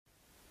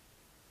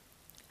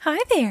Hi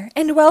there,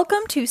 and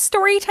welcome to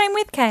Storytime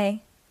with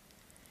Kay.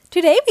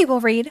 Today we will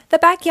read The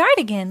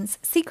Backyardigans,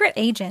 Secret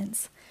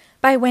Agents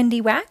by Wendy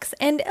Wax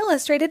and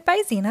illustrated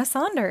by Zena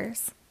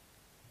Saunders.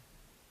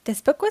 This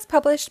book was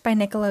published by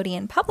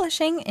Nickelodeon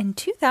Publishing in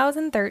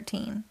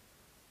 2013.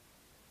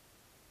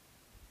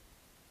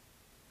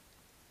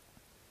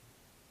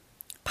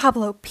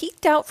 Pablo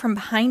peeked out from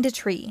behind a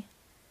tree.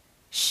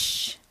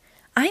 Shh!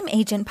 I'm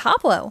Agent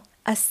Pablo,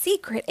 a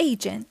secret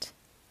agent.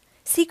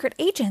 Secret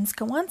agents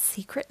go on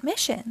secret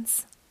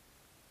missions.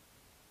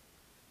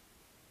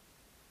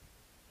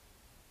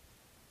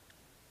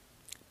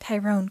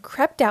 Tyrone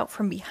crept out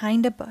from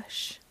behind a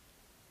bush.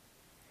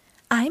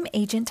 I'm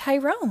Agent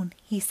Tyrone,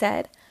 he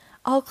said.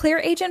 All clear,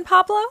 Agent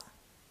Pablo?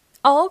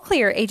 All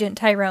clear, Agent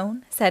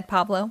Tyrone, said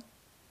Pablo.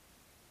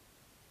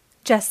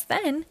 Just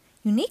then,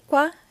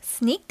 Uniqua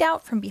sneaked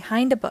out from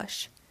behind a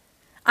bush.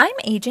 I'm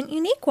Agent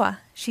Uniqua,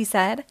 she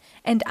said,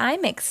 and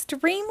I'm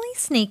extremely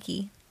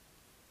sneaky.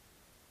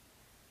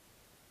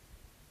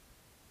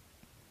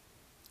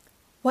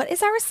 What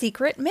is our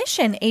secret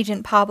mission,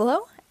 Agent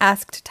Pablo?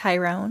 Asked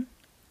Tyrone.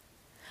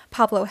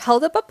 Pablo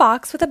held up a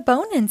box with a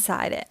bone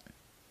inside it.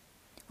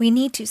 We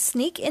need to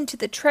sneak into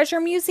the treasure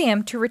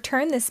museum to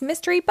return this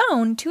mystery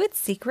bone to its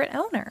secret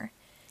owner,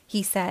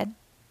 he said.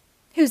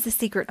 Who's the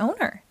secret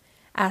owner?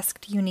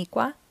 Asked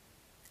Uniqua.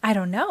 I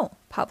don't know,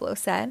 Pablo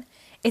said.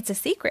 It's a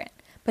secret,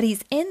 but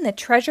he's in the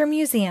treasure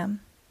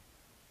museum.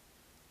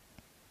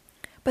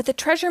 But the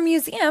treasure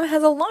museum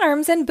has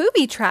alarms and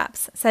booby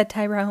traps, said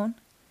Tyrone.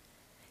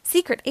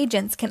 Secret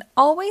agents can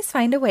always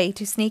find a way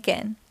to sneak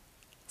in,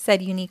 said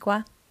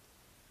Uniqua.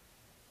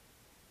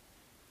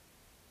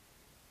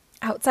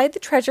 Outside the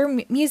treasure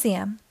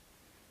museum,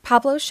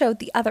 Pablo showed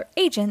the other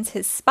agents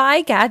his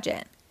spy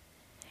gadget.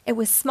 It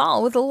was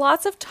small with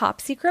lots of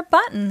top-secret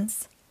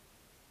buttons.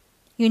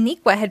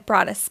 Uniqua had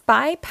brought a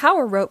spy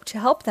power rope to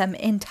help them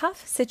in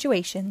tough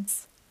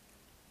situations.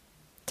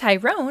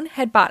 Tyrone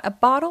had bought a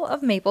bottle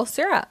of maple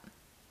syrup.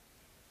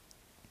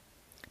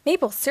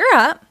 Maple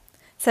syrup?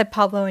 Said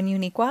Pablo and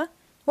Uniqua.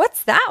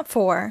 What's that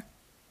for?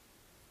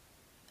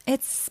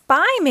 It's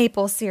spy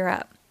maple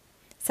syrup,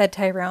 said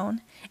Tyrone,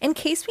 in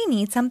case we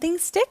need something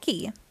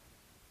sticky.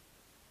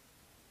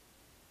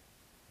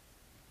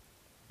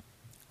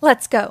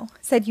 Let's go,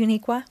 said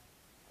Uniqua.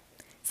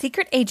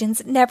 Secret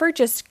agents never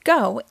just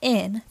go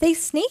in, they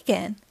sneak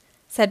in,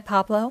 said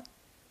Pablo.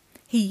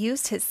 He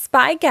used his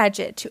spy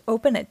gadget to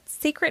open a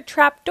secret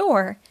trap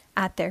door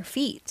at their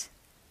feet.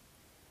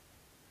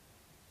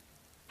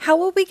 How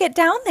will we get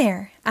down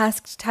there?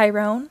 Asked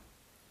Tyrone.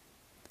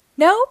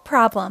 No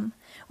problem.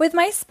 With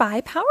my spy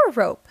power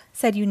rope,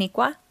 said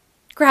Uniqua.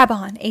 Grab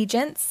on,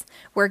 agents.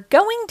 We're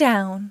going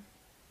down.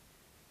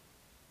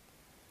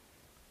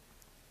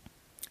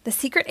 The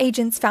secret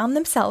agents found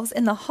themselves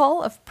in the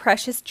Hall of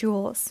Precious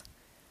Jewels.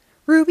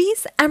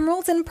 Rubies,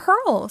 emeralds, and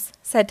pearls,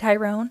 said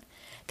Tyrone.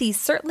 These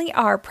certainly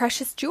are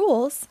precious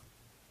jewels.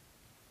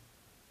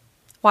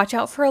 Watch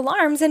out for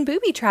alarms and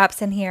booby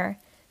traps in here,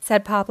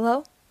 said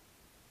Pablo.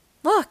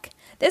 Look,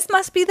 this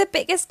must be the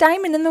biggest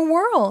diamond in the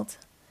world,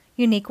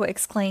 Uniqua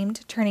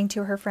exclaimed, turning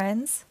to her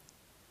friends.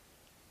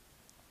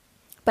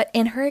 But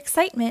in her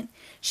excitement,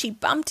 she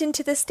bumped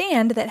into the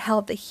stand that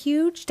held the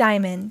huge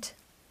diamond.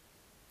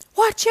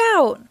 Watch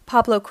out,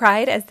 Pablo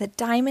cried as the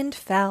diamond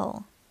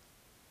fell.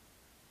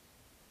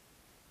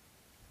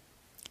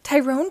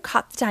 Tyrone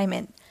caught the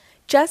diamond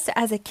just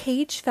as a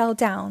cage fell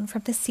down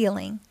from the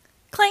ceiling.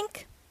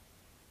 Clank!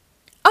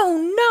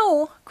 Oh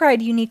no,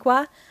 cried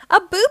Uniqua, a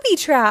booby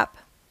trap!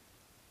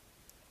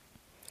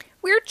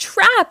 We're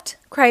trapped,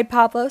 cried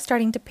Pablo,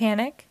 starting to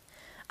panic.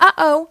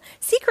 Uh-oh,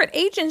 secret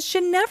agents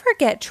should never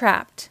get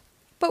trapped.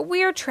 But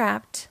we're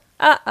trapped.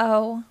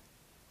 Uh-oh.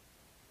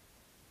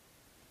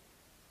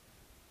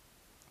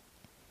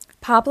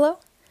 Pablo,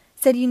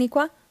 said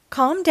Uniqua,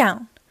 calm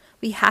down.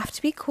 We have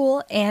to be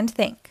cool and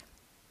think.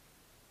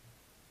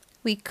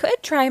 We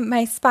could try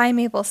my spy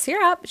maple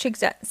syrup,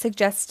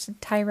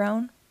 suggested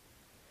Tyrone.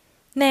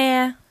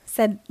 Nah,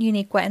 said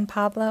Uniqua and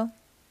Pablo.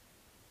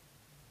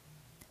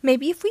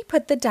 Maybe if we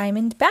put the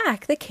diamond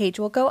back, the cage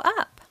will go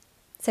up,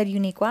 said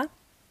Uniqua.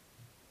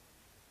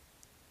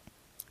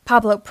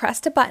 Pablo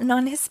pressed a button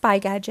on his spy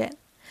gadget.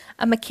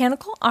 A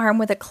mechanical arm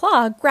with a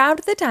claw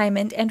grabbed the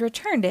diamond and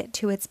returned it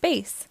to its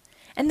base,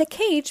 and the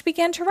cage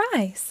began to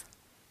rise.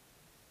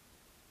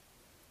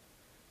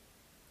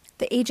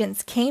 The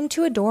agents came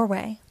to a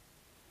doorway.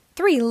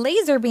 3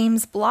 laser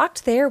beams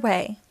blocked their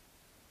way.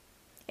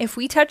 If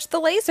we touch the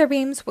laser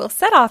beams, we'll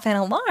set off an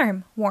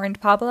alarm, warned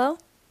Pablo.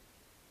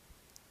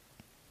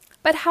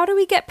 But how do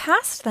we get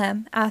past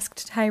them?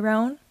 Asked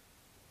Tyrone.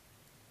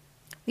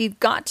 We've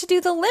got to do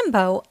the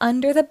limbo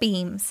under the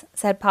beams,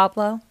 said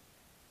Pablo.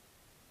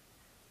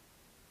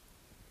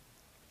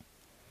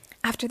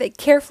 After they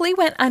carefully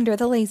went under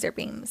the laser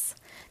beams,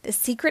 the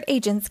secret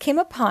agents came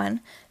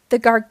upon the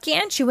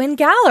gargantuan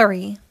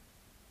gallery.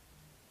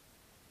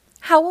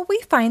 How will we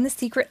find the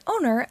secret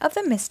owner of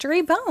the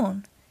mystery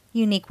bone?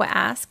 Uniqua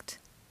asked.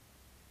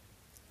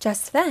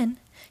 Just then,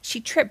 she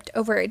tripped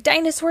over a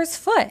dinosaur's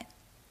foot.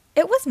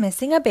 It was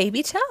missing a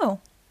baby toe.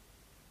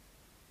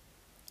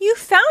 You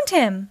found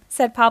him,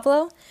 said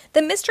Pablo.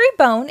 The mystery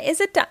bone is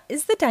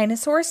the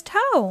dinosaur's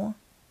toe.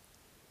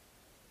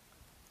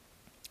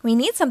 We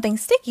need something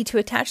sticky to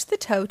attach the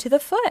toe to the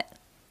foot,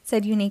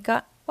 said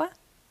Uniqua. What?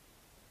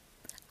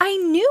 I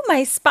knew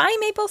my spy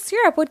maple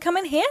syrup would come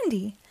in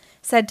handy,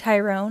 said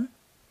Tyrone.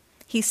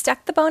 He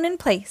stuck the bone in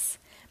place.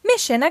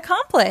 Mission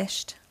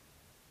accomplished.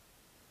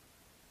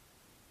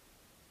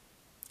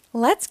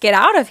 Let's get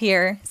out of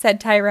here, said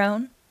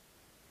Tyrone.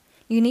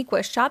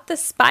 Uniqua shot the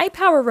spy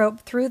power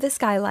rope through the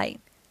skylight.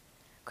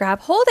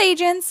 Grab hold,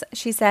 agents,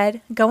 she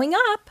said, going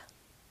up.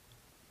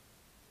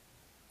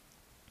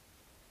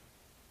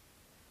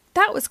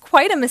 That was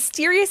quite a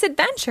mysterious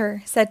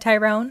adventure, said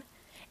Tyrone.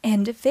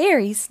 And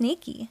very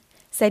sneaky,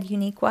 said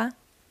Uniqua.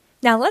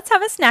 Now let's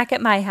have a snack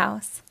at my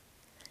house.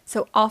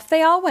 So off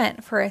they all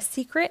went for a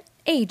secret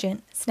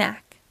agent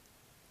snack.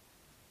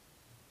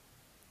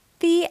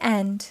 The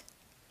end.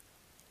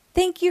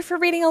 Thank you for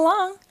reading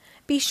along.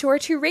 Be sure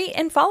to rate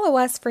and follow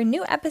us for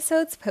new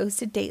episodes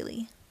posted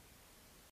daily.